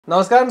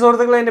നമസ്കാരം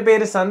സുഹൃത്തുക്കളെ, എൻ്റെ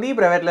പേര് സന്ദീപ്.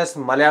 RevAtlas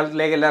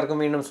മലയാളത്തിലേക്ക്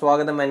എല്ലാവർക്കും വീണ്ടും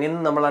സ്വാഗതം.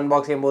 ഇന്ന് നമ്മൾ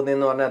അൺബോക്സ് ചെയ്യാൻ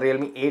പോകുന്നതെന്ന് പറഞ്ഞാൽ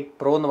Realme 8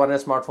 Pro എന്ന് പറഞ്ഞ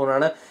സ്മാർട്ട്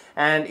ഫോണാണ്.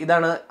 ആൻഡ്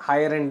ഇതാണ്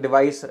ഹയർ എൻഡ്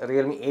ഡിവൈസ്.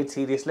 Realme 8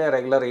 സീരീസിലെ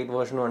റെഗുലർ 8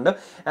 വേർഷനും ഉണ്ട്.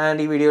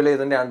 ആൻഡ് ഈ വീഡിയോയിൽ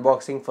ഇതിൻ്റെ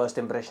unboxing,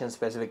 first impression,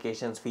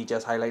 specifications,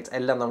 features, highlights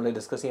എല്ലാം നമ്മൾ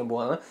ഡിസ്കസ് ചെയ്യാൻ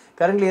പോകുന്നത്.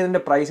 കറൻ്റ്ലി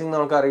ഇതിൻ്റെ പ്രൈസിങ്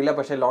നമുക്ക് അറിയില്ല,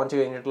 പക്ഷേ ലോഞ്ച്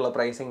കഴിഞ്ഞിട്ടുള്ള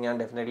പ്രൈസിങ് ഞാൻ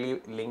ഡെഫിനറ്റ്ലി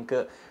ലിങ്ക്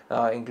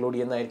ഇൻക്ലൂഡ്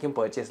ചെയ്യുന്നതായിരിക്കും.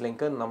 പർച്ചേസ്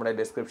ലിങ്ക് നമ്മുടെ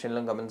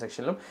ഡിസ്ക്രിപ്ഷനിലും കമൻറ്റ്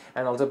സെക്ഷനിലും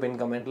ആൻഡ് ഓൾസോ പിൻ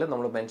കമൻറ്റിൽ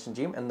നമ്മൾ മെൻഷൻ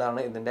ചെയ്യും എന്താണ്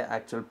ഇതിൻ്റെ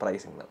ആക്ച്വൽ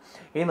പ്രൈസിങ്.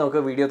 ഇനി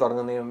നമുക്ക് വീഡിയോ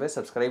തുടങ്ങുന്നതിന് മുമ്പ്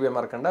സബ്സ്ക്രൈബ് ചെയ്യാൻ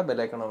മറക്കണ്ട,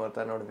 ബെല്ലൈക്കൺ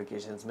അമർത്താൻ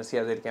നോട്ടിഫിക്കേഷൻസ് മിസ്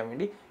ചെയ്യാതിരിക്കാൻ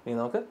വേണ്ടി. ഇനി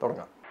നമുക്ക്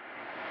തുടങ്ങാം.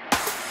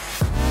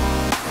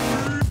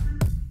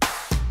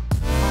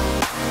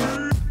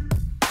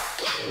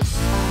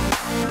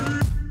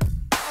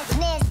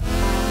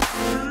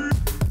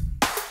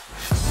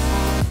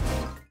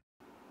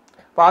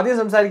 അപ്പോൾ ആദ്യം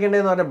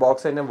സംസാരിക്കേണ്ടതെന്ന് പറഞ്ഞാൽ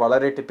ബോക്സ് തന്നെ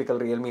വളരെ ടിപ്പിക്കൽ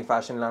റിയൽമി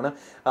ഫാഷനിലാണ്.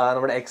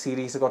 നമ്മുടെ എക്സ്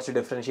സീരീസ് കുറച്ച്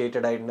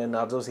ഡിഫറൻഷിയേറ്റഡ് ആയിട്ടുണ്ട്.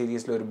 നാർസോ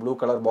സീരീസിൽ ഒരു ബ്ലൂ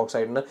കളർ ബോക്സ്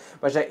ആയിട്ടുണ്ട്.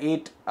 പക്ഷേ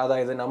 8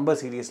 അതായത് നമ്പർ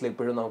സീരീസിൽ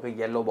ഇപ്പോഴും നമുക്ക്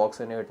യെല്ലോ ബോക്സ്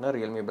തന്നെ കിട്ടുന്ന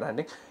റിയൽമി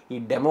ബ്രാൻഡിങ്. ഈ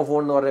ഡെമോ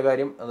ഫോൺ എന്ന് പറഞ്ഞ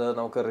കാര്യം അത്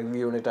നമുക്ക്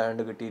റിവ്യൂ യൂണിറ്റ്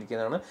ആയതുകൊണ്ട്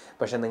കിട്ടിയിരിക്കുന്നതാണ്.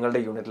 പക്ഷേ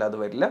നിങ്ങളുടെ യൂണിറ്റിൽ അത്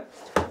വരില്ല.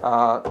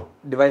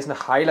 ഡിവൈസിൻ്റെ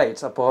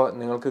ഹൈലൈറ്റ്സ് അപ്പോൾ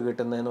നിങ്ങൾക്ക്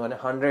കിട്ടുന്നതെന്ന്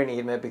പറഞ്ഞാൽ 108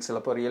 MP.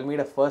 അപ്പോൾ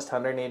റിയൽമിയുടെ ഫസ്റ്റ്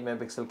 108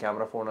 MP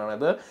ക്യാമറ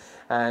ഫോണാണിത്.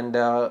 ആൻഡ്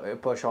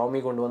ഇപ്പോൾ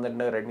ഷോമി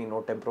കൊണ്ടുവന്നിട്ടുണ്ട് റെഡ്മി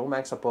നോട്ട് 10 Pro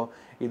Max. അപ്പോൾ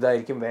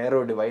ഇതായിരിക്കും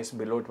വേറൊരു ഡിവൈസ്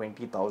ബിലോ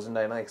 20,000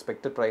 ആണ്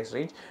എക്സ്പെക്റ്റഡ് പ്രൈസ്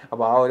റേഞ്ച്.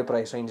 അപ്പോൾ ആ ഒരു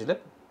പ്രൈസ് റേഞ്ചിൽ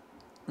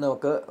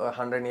നമുക്ക്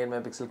 108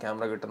 MP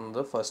ക്യാമറ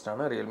കിട്ടുന്നത്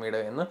ഫസ്റ്റാണ്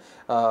റിയൽമിയുടെ എന്ന്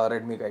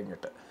റെഡ്മി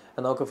കഴിഞ്ഞിട്ട്.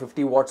 നമുക്ക്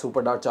 50 വാട്ട്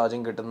സൂപ്പർ ഡാർട്ട്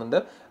ചാർജിങ് കിട്ടുന്നുണ്ട്.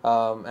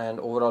 And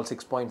overall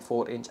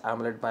 6.4 inch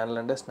AMOLED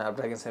പാനലുണ്ട്.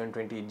 Snapdragon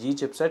 720G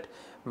chipset,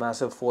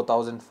 massive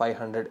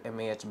 4500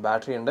 mAh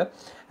battery ഉണ്ട്.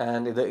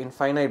 ആൻഡ് ഇത്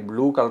ഇൻഫൈനൈറ്റ്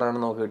ബ്ലൂ കളറാണ്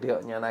നമുക്ക്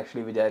കിട്ടിയത്. ഞാൻ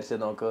ആക്ച്വലി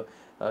വിചാരിച്ചത് നമുക്ക്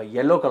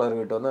യെല്ലോ കളർ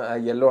കിട്ടുമെന്ന്.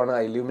 യെല്ലോ ആണ്,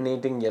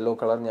 ഇല്യൂമിനേറ്റിംഗ് യെല്ലോ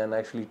കളർ ഞാൻ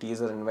ആക്ച്വലി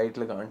ടീസർ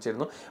ഇൻവൈറ്റിൽ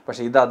കാണിച്ചിരുന്നു.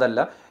 പക്ഷേ ഇതല്ല,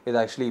 ഇത്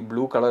ആക്ച്വലി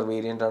ബ്ലൂ കളർ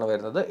വേരിയൻ്റ് ആണ്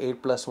വരുന്നത്.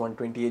 8+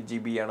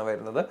 128GB ആണ്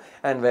വരുന്നത്.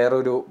 ആൻഡ്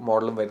വേറൊരു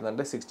മോഡലും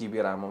വരുന്നുണ്ട്,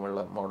 6GB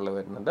റാമുള്ള മോഡൽ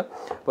വരുന്നുണ്ട്.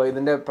 അപ്പോൾ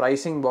ഇതിൻ്റെ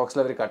പ്രൈസിങ്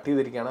ബോക്സിൽ അവർ കട്ട്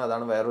ചെയ്തിരിക്കുകയാണ്.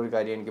 അതാണ് വേറൊരു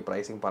കാര്യം എനിക്ക്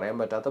പ്രൈസിങ് പറയാൻ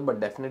പറ്റാത്തത്.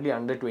 ബട്ട് ഡെഫിനറ്റ്ലി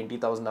അണ്ടർ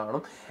 20,000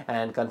 ആണ്.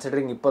 ആൻഡ്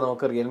കൺസിഡറിങ് ഇപ്പോൾ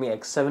നമുക്ക് റിയൽമി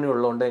X7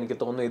 ഉള്ളതുകൊണ്ട് എനിക്ക്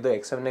തോന്നുന്നു ഇത്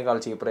X7-നേക്കാൾ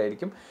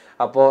ചീപ്പറായിരിക്കും.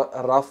 അപ്പോൾ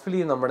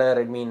റഫ്ലി നമ്മുടെ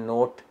റെഡ്മി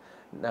നോട്ട്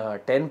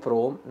 10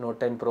 പ്രോവും നോട്ട്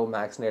 10 Pro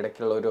Maxൻ്റെ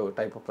ഇടയ്ക്കുള്ള ഒരു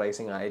ടൈപ്പ് ഓഫ്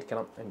പ്രൈസിങ്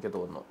ആയിരിക്കണം എനിക്ക്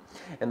തോന്നുന്നു.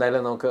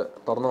 എന്തായാലും നമുക്ക്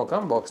തുറന്നു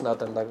നോക്കാം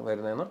ബോക്സിനകത്ത് എന്താ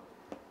വരുന്നതെന്ന്.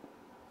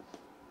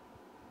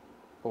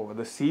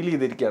 ഇത് സീൽ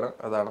ചെയ്തിരിക്കുകയാണ്,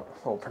 അതാണ്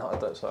ഓപ്പൺ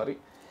ആകാത്തത്. സോറി,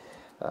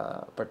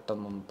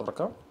 പെട്ടെന്നൊന്ന്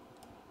തുറക്കാം.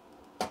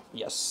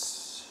 യെസ്.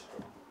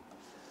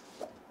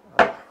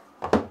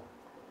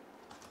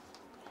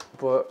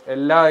 ഇപ്പോൾ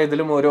എല്ലാ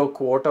ഇതിലും ഓരോ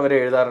കോട്ട് അവർ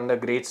എഴുതാറുണ്ട്.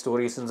 Great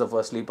stories in the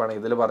first സ്ലീപ്പാണ്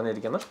ഇതിൽ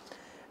പറഞ്ഞിരിക്കുന്നത്.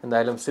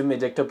 എന്തായാലും സിം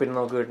ഇജക്റ്റർ പിന്നെ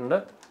നമുക്ക്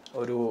കിട്ടുന്നുണ്ട്.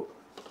 ഒരു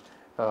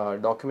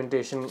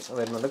ഡോക്യുമെൻറ്റേഷൻ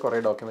വരുന്നുണ്ട്, കുറേ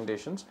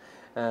ഡോക്യുമെൻറ്റേഷൻസ്.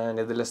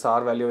 ആൻഡ് ഇതിൽ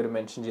സ്റ്റാർ വാല്യൂ അവർ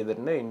മെൻഷൻ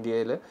ചെയ്തിട്ടുണ്ട്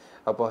ഇന്ത്യയിൽ.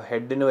 അപ്പോൾ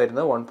ഹെഡിന്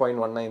വരുന്നത്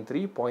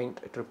 1.193,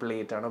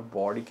 0.888 ആണ്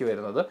ബോഡിക്ക്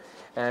വരുന്നത്.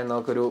 ആൻഡ്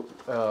നമുക്കൊരു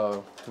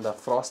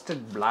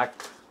frosted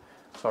black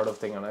sort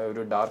of thing ആണ്.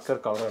 ഒരു ഡാർക്കർ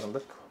കളറാണത്.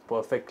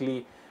 പെർഫെക്റ്റ്ലി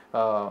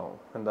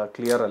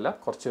ക്ലിയർ അല്ല,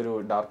 കുറച്ചൊരു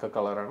ഡാർക്കർ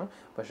കളറാണ്.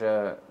 പക്ഷേ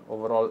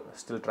ഓവറോൾ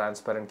സ്റ്റിൽ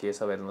ട്രാൻസ്പെറൻറ്റ്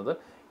കേസാണ് വരുന്നത്.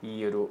 ഈ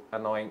ഒരു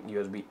അനോയിങ്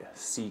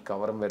USB-C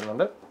കവറും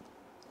വരുന്നുണ്ട്.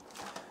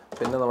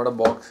 പിന്നെ നമ്മുടെ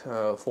ബോക്സ്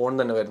ഫോൺ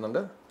തന്നെ വരുന്നുണ്ട്.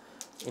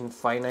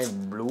 ഇൻഫൈനൈറ്റ്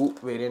ബ്ലൂ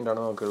വേരിയൻ്റ് ആണ്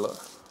നമുക്കുള്ളത്.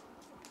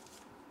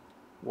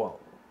 വാവ്,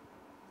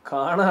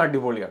 കാണാൻ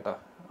അടിപൊളിയാട്ടോ,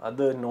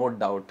 അത് നോ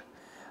ഡൗട്ട്.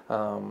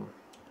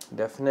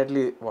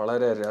 ഡെഫിനറ്റ്ലി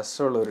വളരെ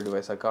രസമുള്ള ഒരു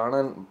ഡിവൈസാണ്,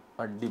 കാണാൻ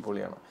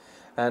അടിപൊളിയാണ്.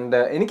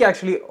 ആൻഡ് എനിക്ക്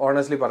ആക്ച്വലി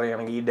ഓണസ്റ്റ്ലി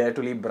പറയുകയാണെങ്കിൽ ഈ ഡേ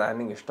ടു ലീ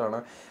ബ്രാൻഡിങ്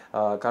ഇഷ്ടമാണ്.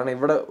 കാരണം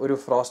ഇവിടെ ഒരു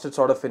ഫ്രോസ്റ്റഡ്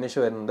സോർട്ട് ഓഫ് ഫിനിഷ്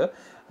വരുന്നുണ്ട്.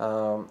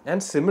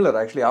 ആൻഡ് സിമിലർ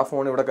ആക്ച്വലി ആ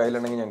ഫോൺ ഇവിടെ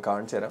കയ്യിലുണ്ടെങ്കിൽ ഞാൻ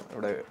കാണിച്ചു തരാം,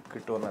 ഇവിടെ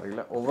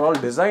കിട്ടുമെന്നറിയില്ല. ഓവറോൾ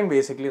ഡിസൈൻ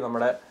ബേസിക്കലി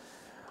നമ്മുടെ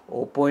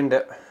ഓപ്പോയിൻ്റെ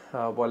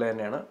പോലെ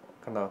തന്നെയാണ്.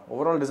 കണ്ടോ,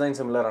 ഓവറോൾ ഡിസൈൻ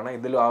സിമിലർ ആണ്.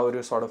 ഇതിലും ആ ഒരു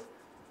സോർട്ട് ഓഫ്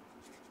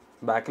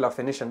ബാക്കിൽ ആ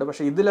ഫിനിഷ് ഉണ്ട്.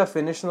 പക്ഷേ ഇതിൽ ആ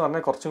ഫിനിഷ് എന്ന്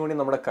പറഞ്ഞാൽ കുറച്ചും കൂടി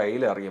നമ്മുടെ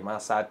കയ്യിൽ അറിയും. ആ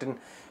സാറ്റിൻ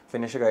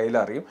ഫിനിഷ് കയ്യിൽ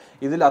അറിയും.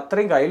 ഇതിൽ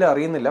അത്രയും കയ്യിൽ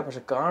അറിയുന്നില്ല,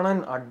 പക്ഷെ കാണാൻ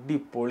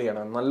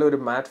അടിപൊളിയാണ്. നല്ലൊരു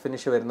മാറ്റ്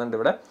ഫിനിഷ് വരുന്നുണ്ട്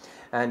ഇവിടെ.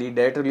 ആൻഡ് ഈ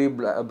day to Lee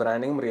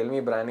ബ്രാൻഡിങ്ങും Realme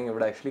branding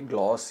ഇവിടെ ആക്ച്വലി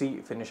ഗ്ലോസി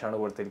ഫിനിഷാണ്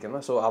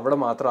കൊടുത്തിരിക്കുന്നത്. സോ അവിടെ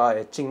മാത്രം ആ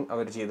എച്ചിങ്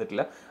അവർ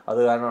ചെയ്തിട്ടില്ല,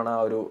 അത് കാരണമാണ് ആ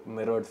ഒരു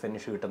മിറേർഡ്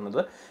ഫിനിഷ്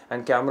കിട്ടുന്നത്.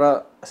 ആൻഡ് ക്യാമറ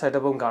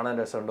സെറ്റപ്പും കാണാൻ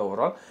രസമുണ്ട്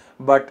ഓവറോൾ.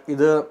 ബട്ട്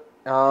ഇത്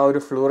ആ ഒരു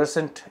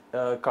fluorescent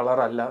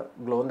കളറല്ല,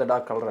 glow in the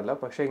dark കളറല്ല,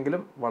 പക്ഷേ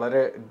എങ്കിലും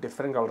വളരെ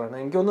ഡിഫറെൻറ്റ് കളറാണ്.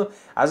 എനിക്കൊന്ന്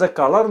ആസ് എ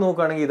കളർ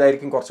നോക്കുകയാണെങ്കിൽ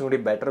ഇതായിരിക്കും കുറച്ചും കൂടി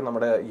ബെറ്റർ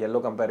നമ്മുടെ യെല്ലോ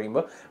കമ്പയർ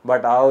ചെയ്യുമ്പോൾ.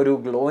 ബട്ട് ആ ഒരു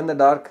glow in the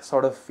dark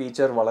sort of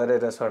feature വളരെ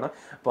രസമാണ്.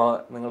 അപ്പോൾ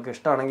നിങ്ങൾക്ക്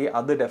ഇഷ്ടമാണെങ്കിൽ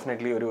അത്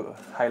ഡെഫിനറ്റ്ലി ഒരു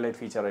ഹൈലൈറ്റ്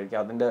ഫീച്ചർ ആയിരിക്കും.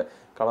 അതിൻ്റെ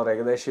കളർ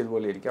ഏകദേശം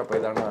ഇതുപോലെ ഇരിക്കും. അപ്പോൾ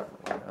ഇതാണ്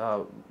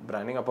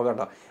ബ്രാൻഡിങ്. അപ്പോൾ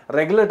കണ്ടോ,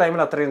 റെഗുലർ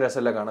ടൈമിൽ അത്രയും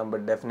രസമല്ല കാണാം,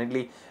 but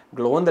definitely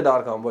glow in the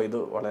dark ആകുമ്പോൾ ഇത്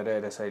വളരെ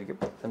രസമായിരിക്കും.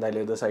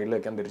 എന്തായാലും ഇത് സൈഡിൽ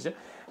വെക്കാൻ തിരിച്ച്.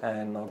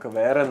 ആൻഡ് നമുക്ക്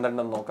വേറെ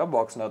എന്തുണ്ടെന്ന് നോക്കാം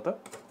ബോക്സിനകത്ത്.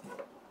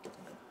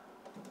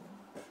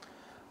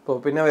 അപ്പോൾ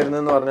പിന്നെ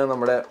വരുന്നതെന്ന് പറഞ്ഞാൽ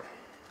നമ്മുടെ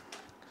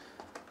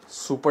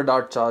സൂപ്പർ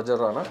ഡാർട്ട്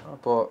ചാർജറാണ്.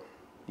 അപ്പോൾ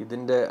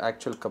ഇതിൻ്റെ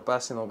ആക്ച്വൽ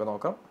കപ്പാസിറ്റി നമുക്ക്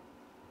നോക്കാം.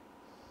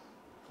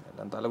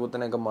 എല്ലാം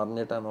തലകുത്തനെയൊക്കെ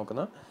മറിഞ്ഞിട്ടാണ്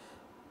നോക്കുന്നത്.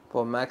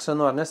 അപ്പോൾ മാക്സ്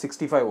എന്ന് പറഞ്ഞാൽ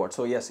 65 വാട്ട്.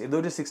 സോ യെസ്,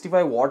 ഇതൊരു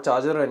 65 വാട്ട്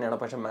ചാർജർ തന്നെയാണ്.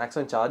 പക്ഷേ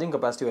മാക്സിമം ചാർജിങ്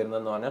കപ്പാസിറ്റി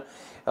വരുന്നതെന്ന് പറഞ്ഞാൽ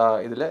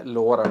ഇതിൽ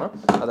ലോവറാണ്.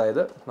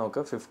 അതായത്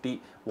നമുക്ക് 50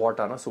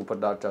 വാട്ടാണ് സൂപ്പർ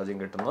ഡാർക്ക്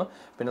ചാർജിങ് കിട്ടുന്നത്.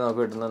 പിന്നെ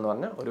നമുക്ക് കിട്ടുന്നതെന്ന്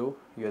പറഞ്ഞാൽ ഒരു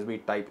USB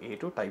Type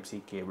A to Type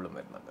C കേബിളും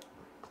വരുന്നുണ്ട്.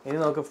 ഇനി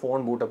നമുക്ക് ഫോൺ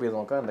ബൂട്ടപ്പ് ചെയ്ത്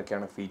നോക്കാം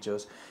എന്തൊക്കെയാണ്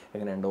ഫീച്ചേഴ്സ്,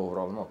 എങ്ങനെയുണ്ട്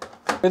ഓവറോൾ നോക്കാം.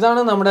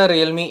 ഇതാണ് നമ്മുടെ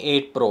Realme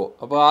 8 Pro.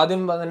 അപ്പോൾ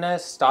ആദ്യം തന്നെ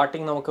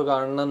സ്റ്റാർട്ടിങ് നമുക്ക്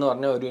കാണുന്നതെന്ന്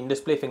പറഞ്ഞാൽ ഒരു in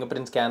display finger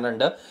print scanner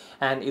ഉണ്ട്.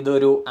 ആൻഡ്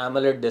ഇതൊരു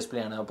AMOLED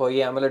ഡിസ്പ്ലേ ആണ്. അപ്പോൾ ഈ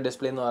AMOLED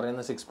ഡിസ്പ്ലേ എന്ന്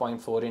പറയുന്നത്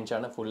 6.4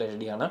 ഇഞ്ചാണ്, ഫുൾ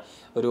HD ആണ്.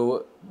 ഒരു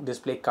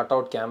ഡിസ്പ്ലേ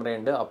കട്ടൗട്ട്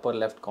ക്യാമറയുണ്ട് അപ്പർ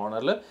ലെഫ്റ്റ്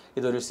കോർണറിൽ.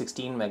 ഇതൊരു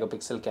 16 മെഗാ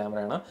പിക്സൽ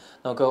ക്യാമറയാണ്.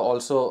 നമുക്ക്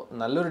ഓൾസോ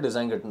നല്ലൊരു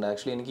ഡിസൈൻ കിട്ടുന്നുണ്ട്.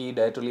 ആക്ച്വലി എനിക്ക് ഈ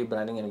ഡയറക്ട്ലി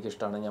ബ്രാൻഡിങ് എനിക്ക്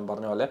ഇഷ്ടമാണ്. ഞാൻ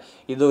പറഞ്ഞ പോലെ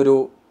ഇതൊരു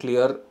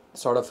ക്ലിയർ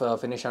സോർട്ട് ഓഫ്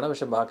ഫിനിഷാണ്.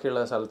 പക്ഷേ ബാക്കിയുള്ള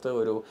സ്ഥലത്ത്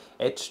ഒരു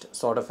എച്ച്ഡ്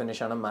സോർട്ട് ഓഫ്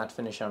ഫിനിഷാണ്, മാറ്റ്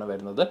ഫിനിഷാണ്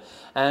വരുന്നത്.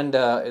 ആൻഡ്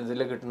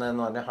ഇതിൽ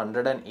കിട്ടുന്നതെന്ന് പറഞ്ഞാൽ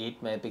 108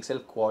 മെഗാ പിക്സൽ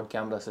ക്വാഡ്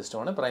ക്യാമറ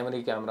സിസ്റ്റമാണ്. പ്രൈമറി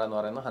ക്യാമറ എന്ന്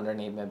പറയുന്നത്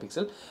 108 മെഗാ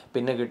പിക്സൽ.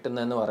 പിന്നെ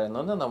കിട്ടുന്നതെന്ന്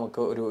പറയുന്നത്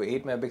നമുക്ക് ഒരു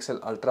 8 mega pixel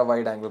ultra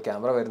wide angle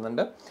camera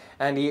വരുന്നുണ്ട്.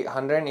 ആൻഡ് ഈ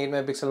 108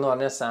 മെഗാ പിക്സൽ എന്ന്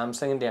പറഞ്ഞാൽ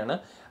സാംസങ്ങിൻ്റെയാണ്.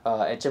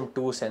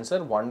 HM2 sensor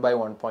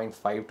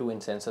 1/1.52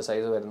 inch sensor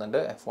size വരുന്നുണ്ട്.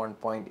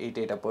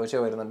 f1.88 അപ്പേർച്ചർ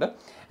വരുന്നുണ്ട്.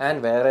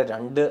 ആൻഡ് വേറെ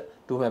 2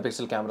 മെഗാ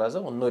പിക്സൽ ക്യാമറാസ്,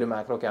 ഒന്നൊരു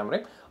മാക്രോ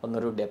ക്യാമറയും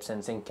ഒന്നൊരു ഡെപ്ത്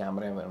സെൻസിങ്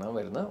ക്യാമറയും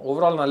വരുന്നത്.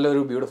 ഓവറോൾ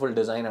നല്ലൊരു ബ്യൂട്ടിഫുൾ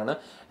ഡിസൈനാണ്.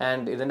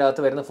 ആൻഡ് ഇതിൻ്റെ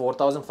അകത്ത് വരുന്ന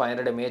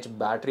 4500 mAh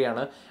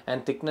ബാറ്ററിയാണ്.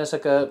 ആൻഡ് തിക്നെസ്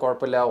ഒക്കെ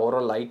കുഴപ്പമില്ല.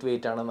 ഓവറോൾ ലൈറ്റ്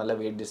വെയിറ്റ് ആണ്, നല്ല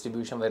വെയിറ്റ്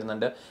ഡിസ്ട്രിബ്യൂഷൻ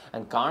വരുന്നുണ്ട്.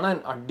 ആൻഡ് കാണാൻ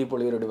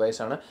അടിപൊളി ഒരു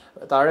ഡിവൈസാണ്.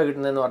 താഴെ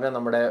കിട്ടുന്നതെന്ന് പറഞ്ഞാൽ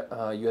നമ്മുടെ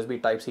USB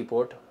Type C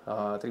port,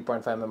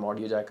 3.5mm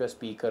audio Jack,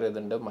 speaker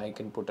ഇതുണ്ട്,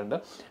 മൈക്ക് ഇൻപുട്ട് ഉണ്ട്.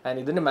 ആൻഡ്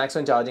ഇതിൻ്റെ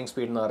മാക്സിമം ചാർജിങ്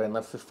സ്പീഡ് എന്ന്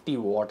പറയുന്നത് 50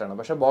 വാട്ടാണ്.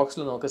 പക്ഷേ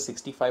ബോക്സിൽ നമുക്ക്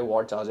 65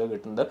 വാട്ട് ചാർജർ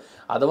കിട്ടുന്നുണ്ട്.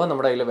 അഥവാ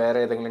നമ്മുടെ കയ്യിൽ വേറെ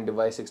ഏതെങ്കിലും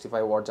ഡിവൈസ്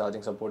 65 വാട്ട്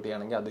ചാർജിങ് സപ്പോർട്ട്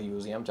ചെയ്യുകയാണെങ്കിൽ അത്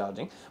യൂസ് ചെയ്യാം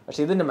ചാർജിങ്.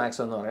 പക്ഷേ ഇതിൻ്റെ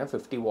മാക്സിമം എന്ന് പറയുന്നത്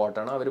 50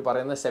 വാട്ടാണ്. അവർ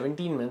പറയുന്നത്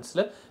 17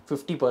 മിനിറ്റ്സിൽ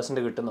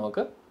 50% കിട്ടും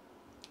നമുക്ക്.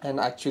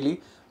 ആൻഡ് ആക്ച്വലി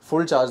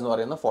ഫുൾ ചാർജ് എന്ന്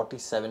പറയുന്നത്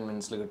 47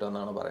 മിനിറ്റ്സിൽ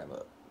കിട്ടുമെന്നാണ്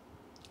പറയുന്നത്.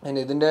 ആൻഡ്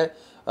ഇതിൻ്റെ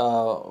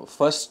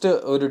ഫസ്റ്റ്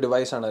ഒരു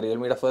ഡിവൈസാണ്,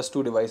 റിയൽമിയുടെ ഫസ്റ്റ്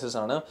 2 ഡിവൈസസ്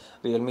ആണ്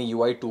Realme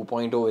UI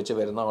 2.0 വെച്ച്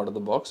വരുന്ന ഔട്ട് ഓഫ്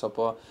ദ ബോക്സ്.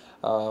 അപ്പോൾ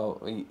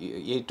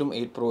 8ഉം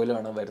 8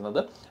 പ്രോയിലാണ് വരുന്നത്.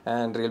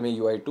 And Realme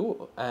UI 2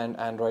 and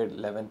Android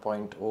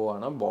 11.0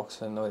 ആണ് ബോക്സ്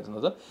എന്ന്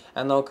വരുന്നത്.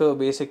 ആൻഡ് നമുക്ക്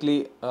ബേസിക്കലി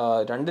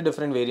 2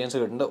 ഡിഫറെൻറ്റ് വേരിയൻസ്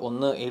കിട്ടുന്നുണ്ട്.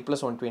 ഒന്ന്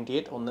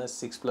 8+128, ഒന്ന്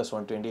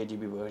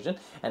 6+128GB വേർഷൻ.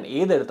 ആൻഡ്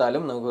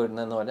ഏതെടുത്താലും നമുക്ക്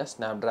കിട്ടുന്നതെന്ന് പറഞ്ഞാൽ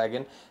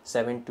സ്നാപ്ഡ്രാഗൺ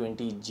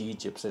 720G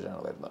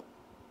ചിപ്സെറ്റാണ് വരുന്നത്.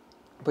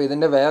 അപ്പോൾ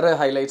ഇതിൻ്റെ വേറെ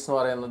ഹൈലൈറ്റ്സ്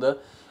എന്ന് പറയുന്നത്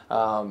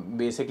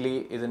ബേസിക്കലി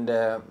ഇതിൻ്റെ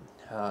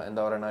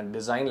എന്താ പറയുക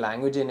ഡിസൈൻ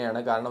ലാംഗ്വേജ് തന്നെയാണ്.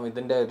 കാരണം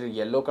ഇതിൻ്റെ ഒരു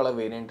യെല്ലോ കളർ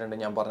വേരിയൻ്റ് ഉണ്ട്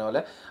ഞാൻ പറഞ്ഞ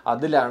പോലെ.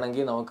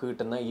 അതിലാണെങ്കിൽ നമുക്ക്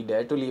കിട്ടുന്ന ഈ ഡേ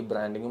ടു ലീവ്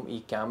ബ്രാൻഡിങ്ങും ഈ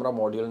ക്യാമറ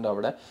മോഡ്യൂളിൻ്റെ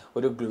അവിടെ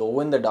ഒരു glow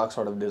in the dark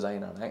sort of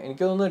ഡിസൈനാണ്.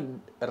 എനിക്ക് തോന്നുന്നു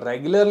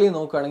റെഗുലർലി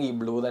നോക്കുകയാണെങ്കിൽ ഈ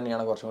ബ്ലൂ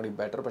തന്നെയാണ് കുറച്ചും കൂടി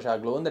ബെറ്റർ. പക്ഷേ ആ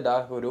ഗ്ലോ ഇൻ ദ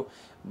ഡാർക്ക് ഒരു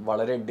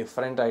വളരെ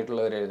ഡിഫറെൻ്റ്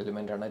ആയിട്ടുള്ള ഒരു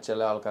എലിമെൻ്റാണ്. ചില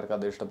ആൾക്കാർക്ക്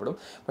അത് ഇഷ്ടപ്പെടും.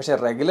 പക്ഷേ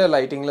റെഗുലർ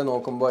ലൈറ്റിങ്ങിൽ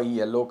നോക്കുമ്പോൾ ഈ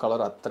യെല്ലോ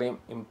കളർ അത്രയും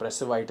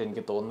ഇംപ്രസീവായിട്ട്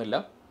എനിക്ക് തോന്നുന്നില്ല.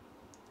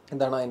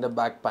 ഇതാണ് അതിൻ്റെ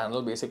ബാക്ക് പാനൽ.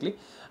 ബേസിക്കലി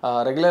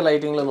റെഗുലർ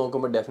ലൈറ്റിങ്ങിൽ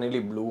നോക്കുമ്പോൾ ഡെഫിനറ്റ്ലി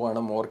ബ്ലൂ ആണ്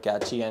മോർ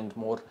ക്യാച്ചി ആൻഡ്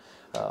മോർ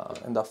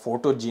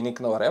ഫോട്ടോജീനിക്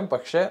എന്ന് പറയാം.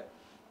 പക്ഷേ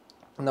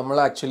നമ്മൾ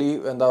ആക്ച്വലി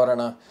എന്താ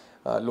പറയുക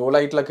ലോ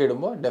ലൈറ്റിലൊക്കെ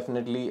ഇടുമ്പോൾ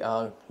ഡെഫിനറ്റ്ലി ആ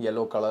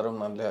യെല്ലോ കളറും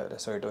നല്ല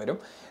രസമായിട്ട് വരും.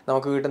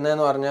 നമുക്ക്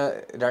കിട്ടുന്നതെന്ന് പറഞ്ഞാൽ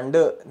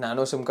 2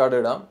 നാനോ സിം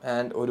കാർഡ് ഇടാം.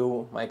 ആൻഡ് ഒരു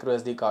മൈക്രോ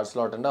SD കാർഡ്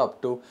സ്ലോട്ട് ഉണ്ട്.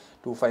 അപ് ടു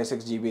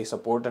 256GB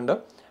സപ്പോർട്ട് ഉണ്ട്.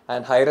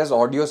 ആൻഡ് ഹൈറസ്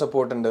ഓഡിയോ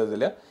സപ്പോർട്ട് ഉണ്ട്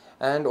ഇതിൽ.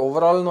 ആൻഡ്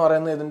ഓവറോൾ എന്ന്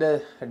പറയുന്നത് ഇതിൻ്റെ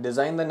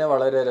ഡിസൈൻ തന്നെ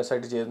വളരെ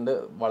രസമായിട്ട് ചെയ്തിട്ടുണ്ട്.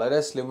 വളരെ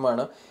സ്ലിം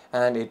ആണ്.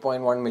 ആൻഡ്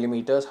 8.1mm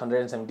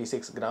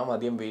 176 ഗ്രാം,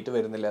 അധികം വെയിറ്റ്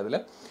വരുന്നില്ല അതിൽ.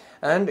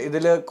 ആൻഡ്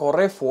ഇതിൽ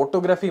കുറേ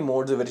ഫോട്ടോഗ്രാഫി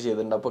മോഡ്സ് ഇവർ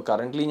ചെയ്തിട്ടുണ്ട്. അപ്പോൾ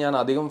കറൻ്റ്ലി ഞാൻ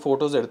അധികം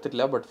ഫോട്ടോസ്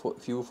എടുത്തിട്ടില്ല, ബട്ട്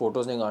ഫ്യൂ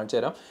ഫോട്ടോസ് ഞാൻ കാണിച്ചു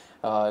തരാം.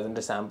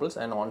 ഇതിൻ്റെ സാമ്പിൾസ്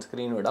ആൻഡ് ഓൺ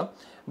സ്ക്രീനും ഇടാം.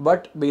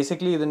 ബട്ട്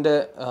ബേസിക്കലി ഇതിൻ്റെ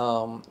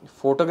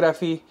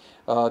ഫോട്ടോഗ്രാഫി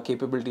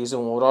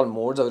കേപ്പബിലിറ്റീസും ഓവറോൾ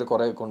മോഡ്സ് അവർ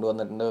കുറേ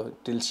കൊണ്ടുവന്നിട്ടുണ്ട്.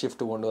 ടിൽ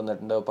ഷിഫ്റ്റ്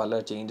കൊണ്ടുവന്നിട്ടുണ്ട്, പല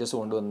ചേഞ്ചസ്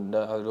കൊണ്ടുവന്നിട്ടുണ്ട്.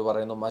 അവർ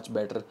പറയുന്നു much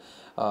better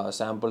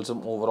സാമ്പിൾസും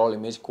overall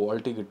image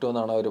quality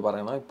കിട്ടുമെന്നാണ് അവർ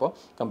പറയുന്നത് ഇപ്പോൾ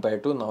കമ്പയർ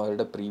ടു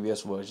അവരുടെ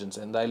പ്രീവിയസ് വേർഷൻസ്.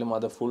 എന്തായാലും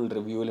അത് ഫുൾ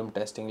റിവ്യൂവിലും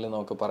ടെസ്റ്റിങ്ങിലും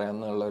നമുക്ക്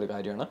പറയാമെന്നുള്ള ഒരു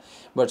കാര്യമാണ്.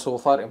 But so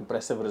far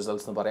impressive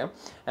results എന്ന് പറയാം.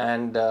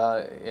 ആൻഡ്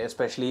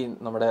എസ്പെഷ്യലി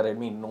നമ്മുടെ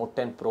Redmi Note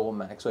 10 Pro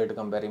മാക്സുമായിട്ട്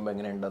കമ്പയർ ചെയ്യുമ്പോൾ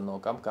എങ്ങനെയുണ്ടെന്ന്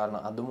നോക്കാം.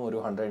 കാരണം അതും ഒരു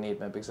 108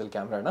 മെഗാ പിക്സൽ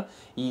ക്യാമറയാണ്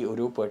ഈ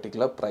ഒരു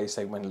പെർട്ടിക്കുലർ പ്രൈസ്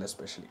സെഗ്മെൻറ്റിൽ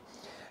എസ്പെഷ്യലി.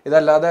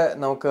 ഇതല്ലാതെ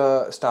നമുക്ക്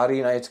സ്റ്റാറി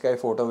നൈറ്റ് സ്കൈ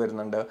ഫോട്ടോ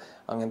വരുന്നുണ്ട്,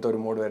 അങ്ങനത്തെ ഒരു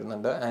മോഡ്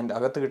വരുന്നുണ്ട്. ആൻഡ്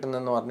അകത്ത്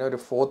കിട്ടുന്നതെന്ന് പറഞ്ഞാൽ ഒരു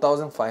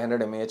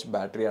 4500 mAh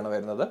ബാറ്ററിയാണ്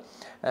വരുന്നത്.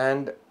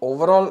 ആൻഡ്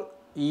ഓവറോൾ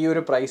ഈ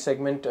ഒരു പ്രൈസ്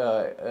സെഗ്മെൻറ്റ്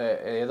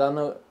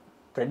ഏതാണെന്ന്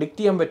പ്രെഡിക്റ്റ്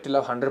ചെയ്യാൻ പറ്റില്ല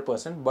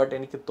 100%. ബട്ട്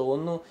എനിക്ക്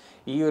തോന്നുന്നു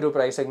ഈ ഒരു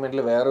പ്രൈസ്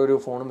സെഗ്മെൻറ്റിൽ വേറൊരു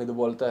ഫോണും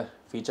ഇതുപോലത്തെ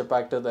ഫീച്ചർ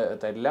പാക്ട്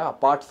തരില്ല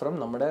അപ്പാർട്ട് ഫ്രം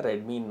നമ്മുടെ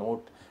Redmi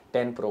Note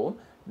 10 Proവും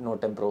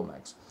Note 10 Pro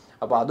Max.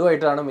 അപ്പോൾ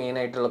അതുമായിട്ടാണ് മെയിൻ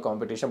ആയിട്ടുള്ള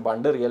കോമ്പറ്റീഷൻ.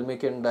 പണ്ട്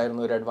റിയൽമിക്ക്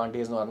ഉണ്ടായിരുന്ന ഒരു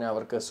അഡ്വാൻറ്റേജ് എന്ന് പറഞ്ഞാൽ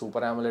അവർക്ക്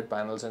സൂപ്പർ AMOLED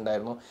പാനൽസ്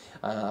ഉണ്ടായിരുന്നു.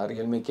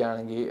 റെഡ്മിക്ക്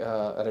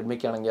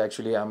ആണെങ്കിൽ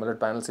ആക്ച്വലി AMOLED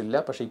പാനൽസ് ഇല്ല.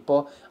 പക്ഷേ ഇപ്പോൾ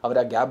അവർ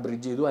ആ ഗ്യാപ്പ്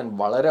ബ്രിഡ്ജ് ചെയ്തു. ആൻഡ്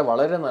വളരെ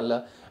വളരെ നല്ല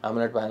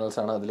AMOLED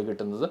പാനൽസാണ് അതിൽ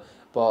കിട്ടുന്നത്.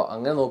 അപ്പോൾ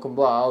അങ്ങനെ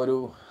നോക്കുമ്പോൾ ആ ഒരു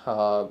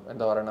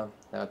എന്താ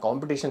പറയുക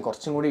കോമ്പറ്റീഷൻ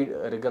കുറച്ചും കൂടി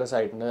റിഗറസ്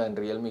ആയിട്ടുണ്ട്.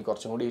 ആൻഡ് റിയൽമി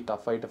കുറച്ചും കൂടി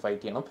ടഫായിട്ട്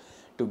ഫൈറ്റ് ചെയ്യണം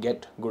ടു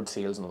ഗെറ്റ് ഗുഡ്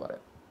സെയിൽസ് എന്ന്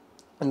പറയാം.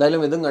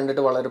 എന്തായാലും ഇതും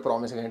കണ്ടിട്ട് വളരെ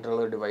പ്രോമിസിംഗ് ആയിട്ടുള്ള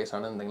ഒരു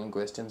ഡിവൈസാണ്. എന്തെങ്കിലും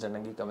ക്വസ്റ്റ്യൻസ്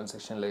ഉണ്ടെങ്കിൽ കമൻറ്റ്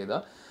സെക്ഷനിൽ എഴുതുക.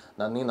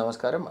 നന്ദി,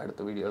 നമസ്കാരം.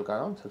 അടുത്ത വീഡിയോയിൽ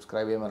കാണാം.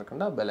 സബ്സ്ക്രൈബ് ചെയ്യാൻ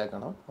മറക്കണ്ട, ബെൽ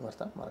ഐക്കൺ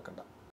അമർത്താൻ മറക്കണ്ട.